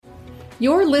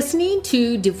You're listening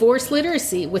to Divorce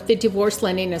Literacy with the Divorce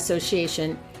Lending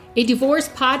Association, a divorce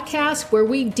podcast where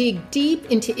we dig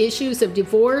deep into issues of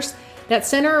divorce that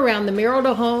center around the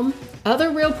marital home,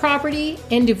 other real property,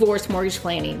 and divorce mortgage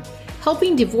planning,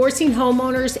 helping divorcing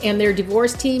homeowners and their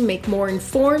divorce team make more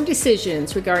informed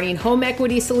decisions regarding home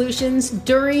equity solutions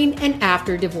during and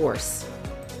after divorce.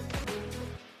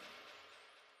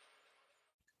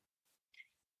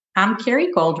 I'm Carri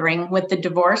Goldring with the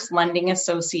Divorce Lending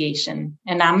Association,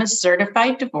 and I'm a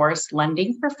Certified Divorce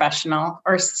Lending Professional,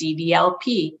 or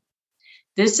CDLP.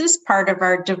 This is part of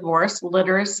our Divorce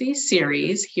Literacy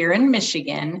series here in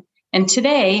Michigan, and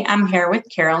today I'm here with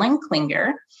Carolyn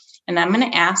Klinger, and I'm going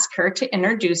to ask her to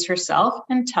introduce herself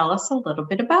and tell us a little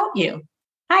bit about you.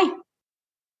 Hi.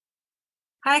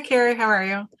 Hi, Carri. How are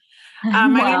you? My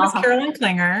name is Carolyn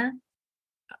Klinger.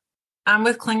 I'm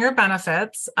with Klinger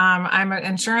Benefits. I'm an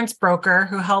insurance broker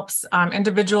who helps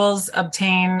individuals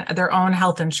obtain their own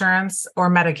health insurance or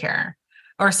Medicare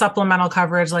or supplemental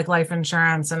coverage like life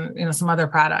insurance and some other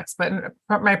products. But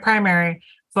my primary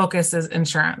focus is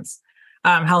insurance,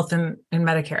 health and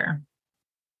Medicare.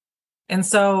 And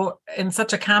so in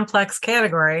such a complex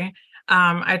category,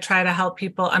 I try to help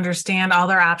people understand all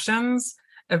their options,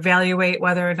 evaluate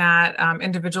whether or not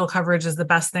individual coverage is the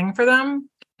best thing for them.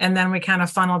 And then we kind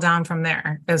of funnel down from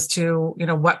there as to,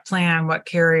 what plan, what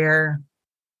carrier,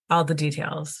 all the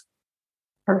details.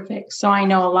 Perfect. So I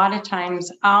know a lot of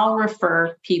times I'll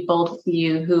refer people to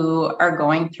you who are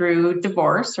going through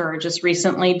divorce or just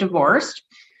recently divorced,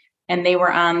 and they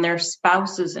were on their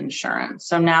spouse's insurance.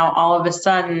 So now all of a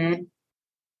sudden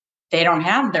they don't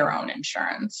have their own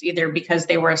insurance, either because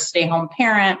they were a stay-home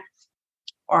parent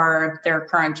or their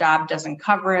current job doesn't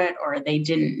cover it or they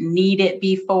didn't need it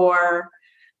before.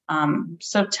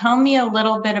 So tell me a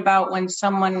little bit about when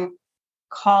someone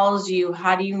calls you,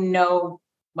 how do you know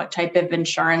what type of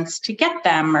insurance to get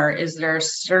them? Or is there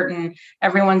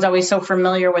everyone's always so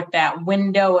familiar with that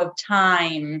window of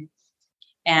time,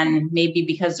 and maybe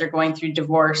because they're going through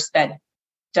divorce that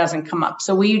doesn't come up.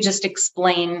 So will you just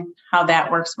explain how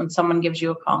that works when someone gives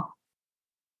you a call?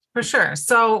 For sure.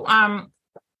 So,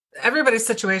 everybody's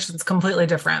situation is completely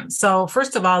different. So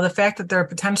first of all, the fact that they're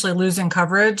potentially losing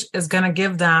coverage is going to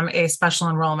give them a special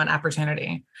enrollment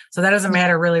opportunity. So that doesn't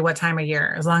matter really what time of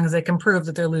year, as long as they can prove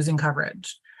that they're losing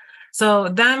coverage. So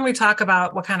then we talk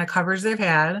about what kind of coverage they've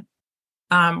had,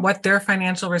 what their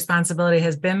financial responsibility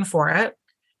has been for it,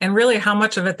 and really how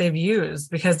much of it they've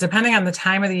used. Because depending on the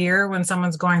time of the year when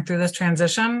someone's going through this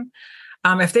transition,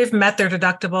 if they've met their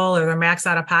deductible or their max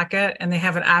out of pocket and they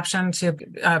have an option to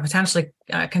potentially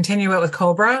continue it with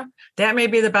COBRA, that may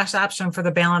be the best option for the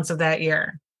balance of that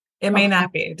year. It may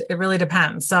not be. It really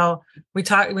depends. So we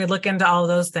look into all of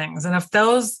those things. And if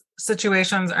those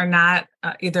situations are not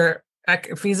either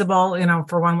feasible,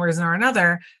 for one reason or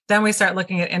another, then we start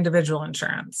looking at individual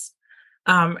insurance.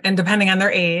 And depending on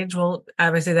their age,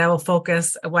 obviously that will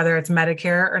focus whether it's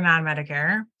Medicare or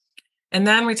non-Medicare. And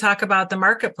then we talk about the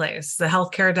marketplace, the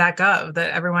healthcare.gov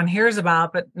that everyone hears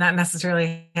about, but not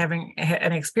necessarily having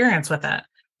any experience with it.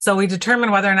 So we determine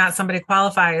whether or not somebody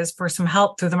qualifies for some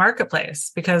help through the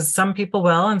marketplace, because some people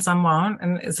will and some won't.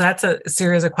 And so that's a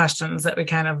series of questions that we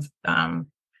kind of,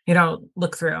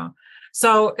 look through.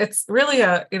 So it's really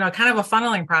a kind of a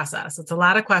funneling process. It's a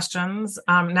lot of questions,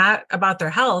 not about their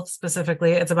health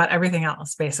specifically. It's about everything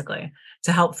else, basically,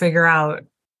 to help figure out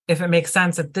if it makes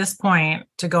sense at this point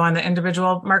to go on the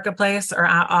individual marketplace or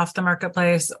off the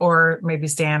marketplace, or maybe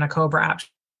stay on a COBRA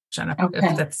option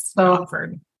if that's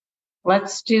offered.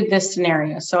 Let's do this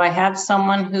scenario. So I have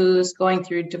someone who's going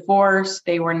through divorce.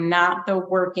 They were not the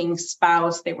working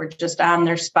spouse. They were just on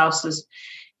their spouse's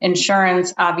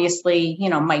insurance. Obviously,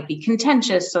 might be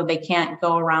contentious, so they can't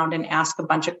go around and ask a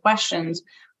bunch of questions.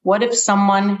 What if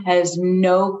someone has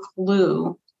no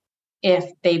clue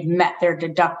if they've met their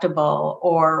deductible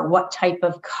or what type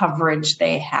of coverage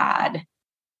they had?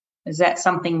 Is that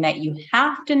something that you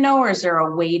have to know, or is there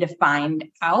a way to find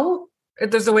out?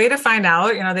 If there's a way to find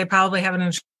out, they probably have an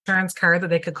insurance card that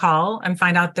they could call and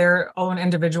find out their own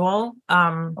individual,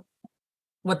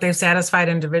 what they've satisfied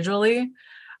individually.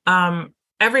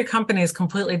 Every company is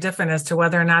completely different as to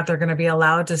whether or not they're going to be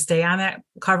allowed to stay on that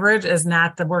coverage as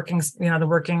not the working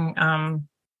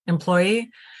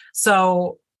employee.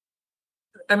 So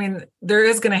there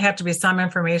is going to have to be some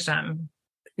information,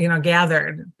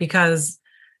 gathered, because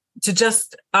to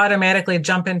just automatically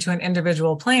jump into an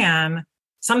individual plan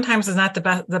sometimes is not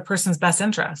the person's best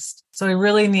interest. So we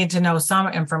really need to know some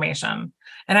information,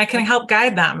 and I can help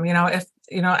guide them. If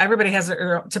everybody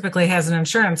typically has an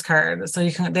insurance card, so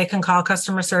they can call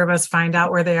customer service, find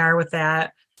out where they are with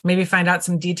that, maybe find out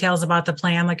some details about the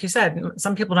plan. Like you said,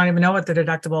 some people don't even know what the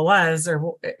deductible was,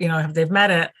 or, if they've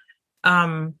met it.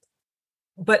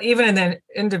 But even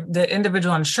in the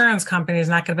individual insurance company is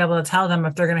not going to be able to tell them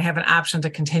if they're going to have an option to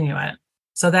continue it.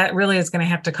 So that really is going to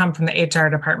have to come from the HR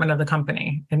department of the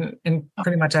company in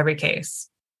pretty much every case.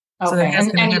 Okay.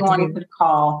 And anyone could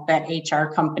call that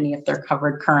HR company if they're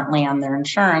covered currently on their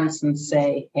insurance and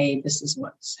say, hey, this is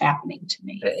what's happening to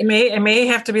me. It may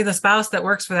have to be the spouse that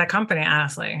works for that company,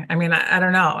 honestly. I mean, I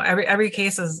don't know. Every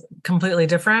case is completely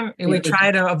different. We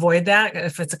try to avoid that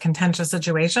if it's a contentious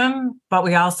situation, but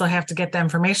we also have to get the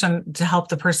information to help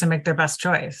the person make their best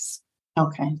choice.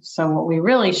 Okay. So what we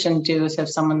really shouldn't do is have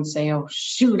someone say, oh,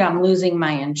 shoot, I'm losing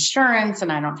my insurance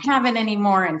and I don't have it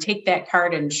anymore, and take that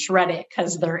card and shred it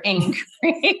because they're angry.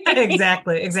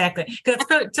 Exactly. Because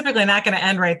it's typically not going to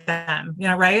end right then,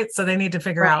 right? So they need to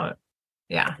figure out.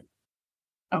 Yeah.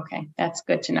 Okay. That's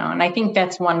good to know. And I think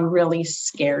that's one really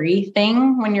scary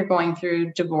thing when you're going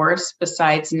through divorce,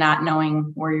 besides not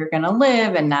knowing where you're going to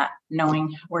live and not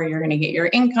knowing where you're going to get your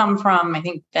income from. I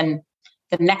think then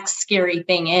the next scary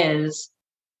thing is,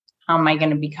 how am I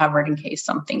going to be covered in case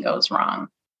something goes wrong?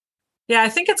 Yeah, I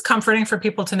think it's comforting for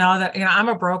people to know that, I'm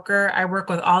a broker. I work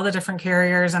with all the different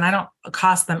carriers and I don't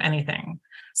cost them anything.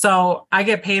 So I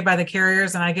get paid by the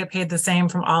carriers and I get paid the same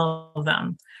from all of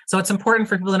them. So it's important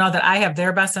for people to know that I have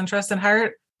their best interest in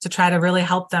heart to try to really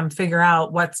help them figure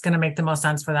out what's going to make the most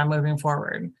sense for them moving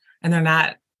forward. And they're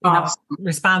not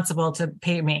responsible to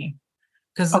pay me.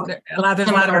 Because there's a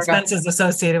lot of expenses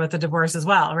associated with the divorce as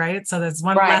well, right? So that's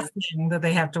one less thing that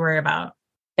they have to worry about.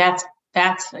 That's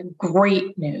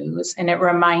great news. And it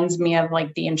reminds me of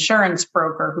like the insurance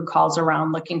broker who calls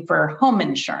around looking for home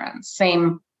insurance.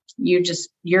 Same,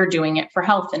 you're doing it for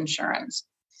health insurance.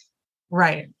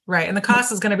 Right. And the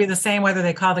cost is going to be the same whether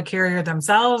they call the carrier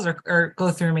themselves or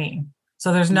go through me.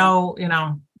 So there's no,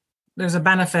 there's a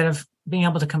benefit of being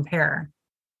able to compare.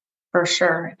 For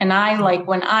sure. And I like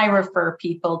when I refer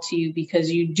people to you, because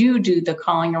you do the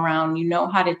calling around, you know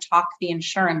how to talk the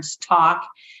insurance talk.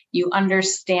 You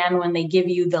understand when they give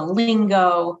you the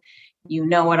lingo, you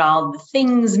know what all the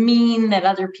things mean that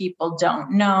other people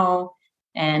don't know.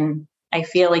 And I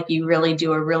feel like you really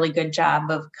do a really good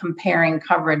job of comparing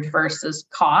coverage versus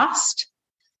cost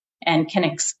and can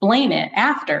explain it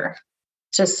after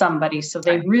to somebody. So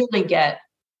they really get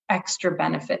extra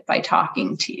benefit by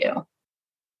talking to you.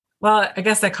 Well, I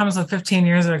guess that comes with 15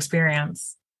 years of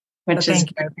experience.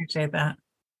 Thank you. I appreciate that.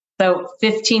 So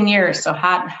 15 years. So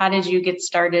how did you get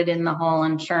started in the whole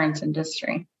insurance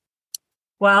industry?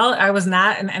 Well, I was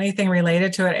not in anything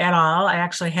related to it at all. I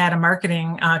actually had a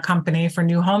marketing company for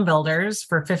new home builders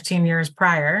for 15 years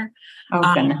prior.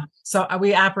 So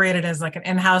we operated as like an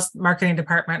in-house marketing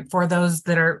department for those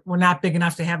that were not big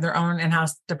enough to have their own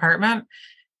in-house department.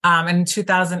 In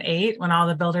 2008, when all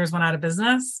the builders went out of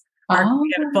business, we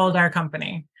had to fold our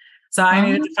company. So I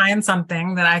needed to find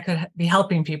something that I could be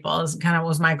helping people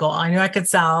was my goal. I knew I could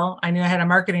sell. I knew I had a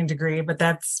marketing degree, but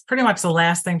that's pretty much the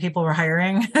last thing people were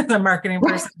hiring, the marketing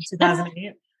person in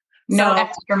 2008. No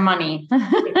extra money.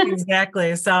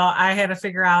 Exactly. So I had to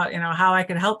figure out, how I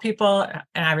could help people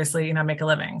and obviously, make a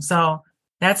living. So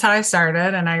that's how I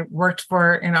started. And I worked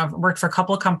for a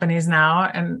couple of companies now,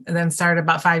 and then started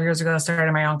about 5 years ago,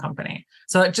 started my own company.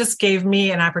 So it just gave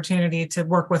me an opportunity to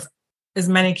work with as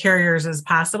many carriers as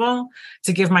possible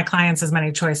to give my clients as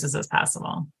many choices as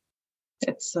possible.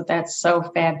 That's so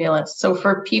fabulous. So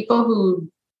for people who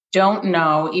don't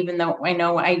know, even though I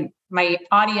know my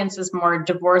audience is more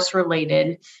divorce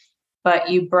related, but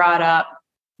you brought up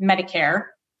Medicare.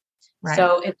 Right.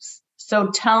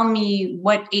 So tell me,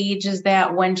 what age is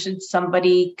that? When should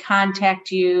somebody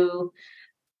contact you?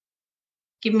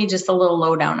 Give me just a little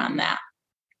lowdown on that.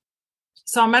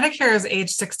 So Medicare is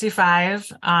age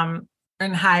 65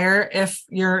 and higher if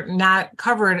you're not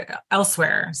covered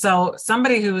elsewhere. So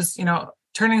somebody who's,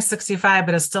 turning 65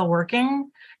 but is still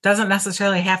working doesn't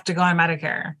necessarily have to go on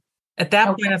Medicare. At that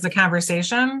point, it's a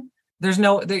conversation.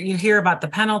 You hear about the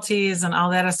penalties and all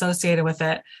that associated with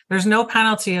it. There's no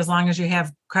penalty as long as you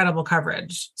have credible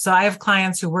coverage. So I have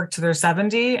clients who work to their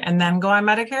 70 and then go on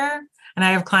Medicare. And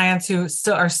I have clients who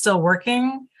are still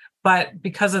working, but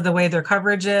because of the way their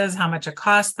coverage is, how much it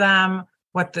costs them,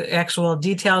 what the actual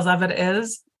details of it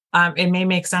is, it may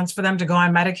make sense for them to go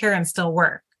on Medicare and still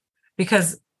work.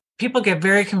 Because people get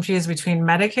very confused between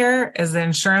Medicare as the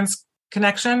insurance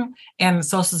connection and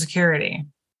Social Security.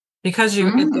 Because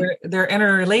they're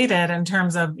interrelated in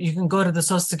terms of you can go to the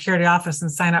Social Security office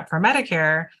and sign up for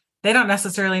Medicare. They don't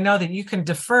necessarily know that you can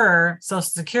defer Social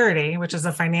Security, which is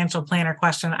a financial planner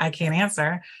question I can't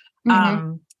answer,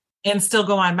 and still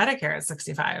go on Medicare at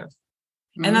 65.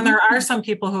 And then there are some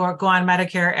people who go on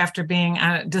Medicare after being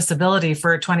on disability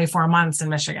for 24 months in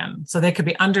Michigan. So they could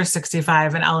be under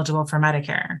 65 and eligible for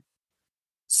Medicare.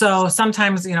 So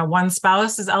sometimes, one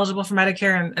spouse is eligible for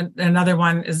Medicare and another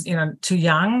one is, too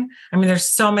young. I mean, there's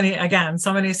so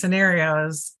many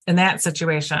scenarios in that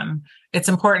situation. It's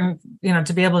important,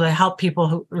 to be able to help people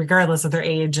who, regardless of their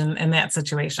age in that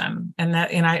situation. And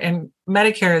that, and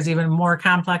Medicare is even more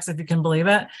complex, if you can believe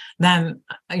it, than,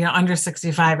 under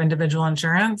 65 individual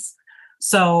insurance.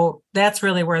 So that's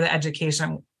really where the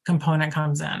education component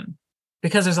comes in,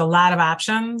 because there's a lot of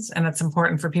options, and it's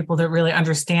important for people to really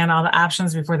understand all the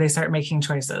options before they start making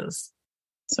choices.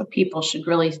 So people should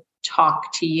really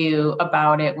talk to you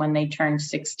about it when they turn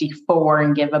 64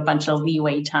 and give a bunch of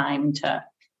leeway time to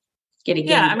get a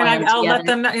game plan I'll together.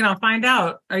 let them, find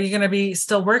out, are you going to be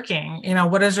still working?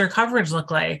 What does your coverage look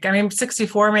like? I mean,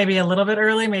 64, maybe a little bit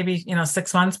early, maybe,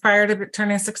 6 months prior to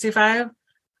turning 65.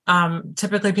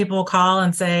 Typically people will call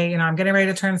and say, I'm getting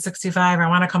ready to turn 65. I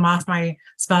want to come off my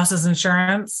spouse's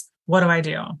insurance. What do I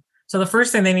do? So the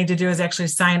first thing they need to do is actually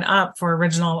sign up for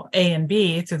original A and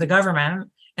B through the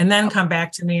government, and then come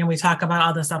back to me and we talk about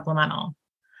all the supplemental.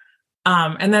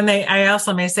 And then I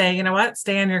also may say,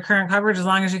 stay on your current coverage as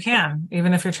long as you can,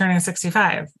 even if you're turning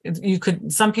 65.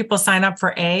 Some people sign up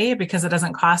for A because it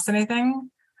doesn't cost anything.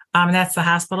 That's the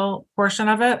hospital portion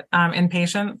of it,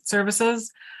 inpatient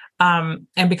services.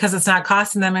 And because it's not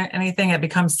costing them anything, it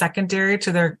becomes secondary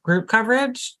to their group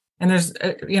coverage. And there's,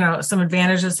 some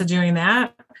advantages to doing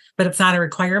that, but it's not a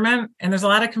requirement. And there's a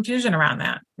lot of confusion around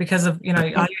that because of, all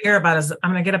you hear about is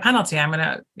I'm going to get a penalty. I'm going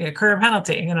to incur a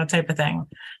penalty, type of thing.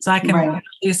 So I can at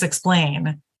least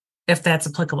explain if that's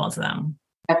applicable to them.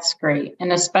 That's great.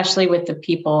 And especially with the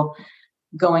people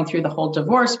going through the whole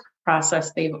divorce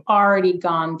process, they've already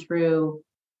gone through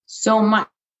so much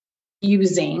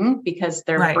using, because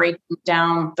they're breaking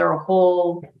down their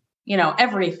whole,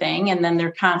 everything. And then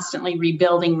they're constantly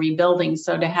rebuilding.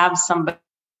 So to have somebody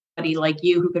like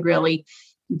you who could really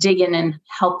dig in and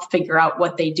help figure out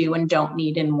what they do and don't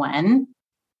need and when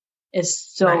is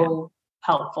so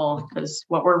helpful, because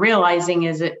what we're realizing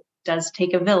is it does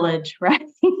take a village, right?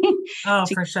 Oh,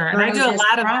 for sure. And I do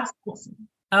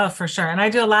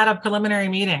a lot of preliminary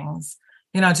meetings,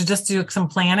 to just do some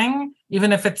planning,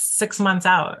 even if it's 6 months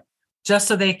out, just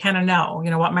so they kind of know,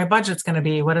 what my budget's going to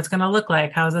be, what it's going to look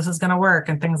like, how this is going to work,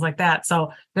 and things like that.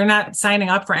 So they're not signing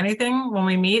up for anything when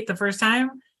we meet the first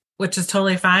time, which is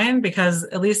totally fine, because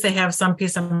at least they have some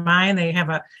peace of mind. They have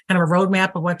a kind of a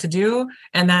roadmap of what to do.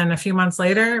 And then a few months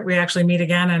later, we actually meet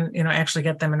again and, actually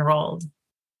get them enrolled.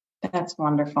 That's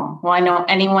wonderful. Well, I know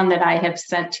anyone that I have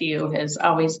sent to you has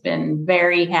always been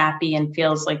very happy and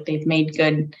feels like they've made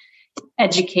good,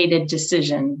 educated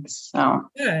decisions. So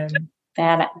good.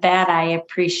 That I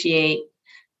appreciate.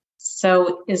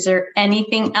 So is there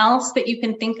anything else that you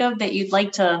can think of that you'd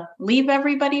like to leave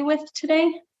everybody with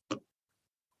today?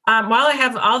 Well, I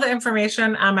have all the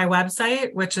information on my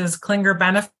website, which is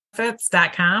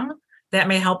klingerbenefits.com. That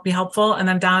may be helpful. And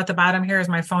then down at the bottom here is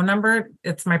my phone number.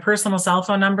 It's my personal cell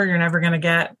phone number. You're never going to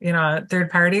get, a third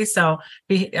party. So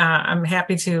I'm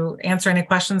happy to answer any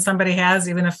questions somebody has,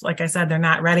 even if, like I said, they're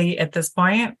not ready at this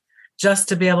point, just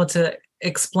to be able to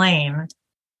explain,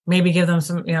 maybe give them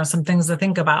some, some things to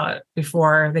think about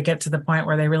before they get to the point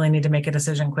where they really need to make a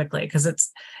decision quickly. Because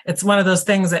it's one of those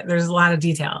things that there's a lot of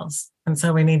details. And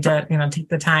so we need to, take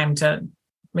the time to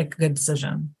make a good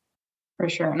decision. For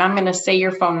sure. And I'm going to say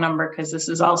your phone number, because this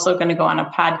is also going to go on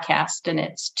a podcast, and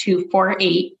it's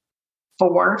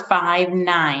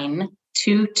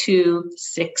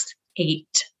 248-459-2268.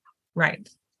 Right.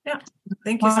 Yeah.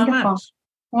 Thank you so much.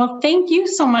 Well, thank you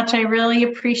so much. I really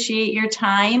appreciate your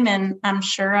time, and I'm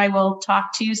sure I will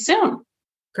talk to you soon.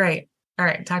 Great. All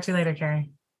right. Talk to you later, Carri.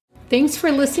 Thanks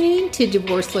for listening to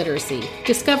Divorce Literacy.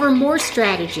 Discover more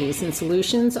strategies and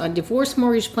solutions on divorce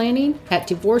mortgage planning at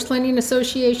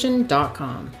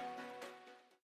divorcelendingassociation.com.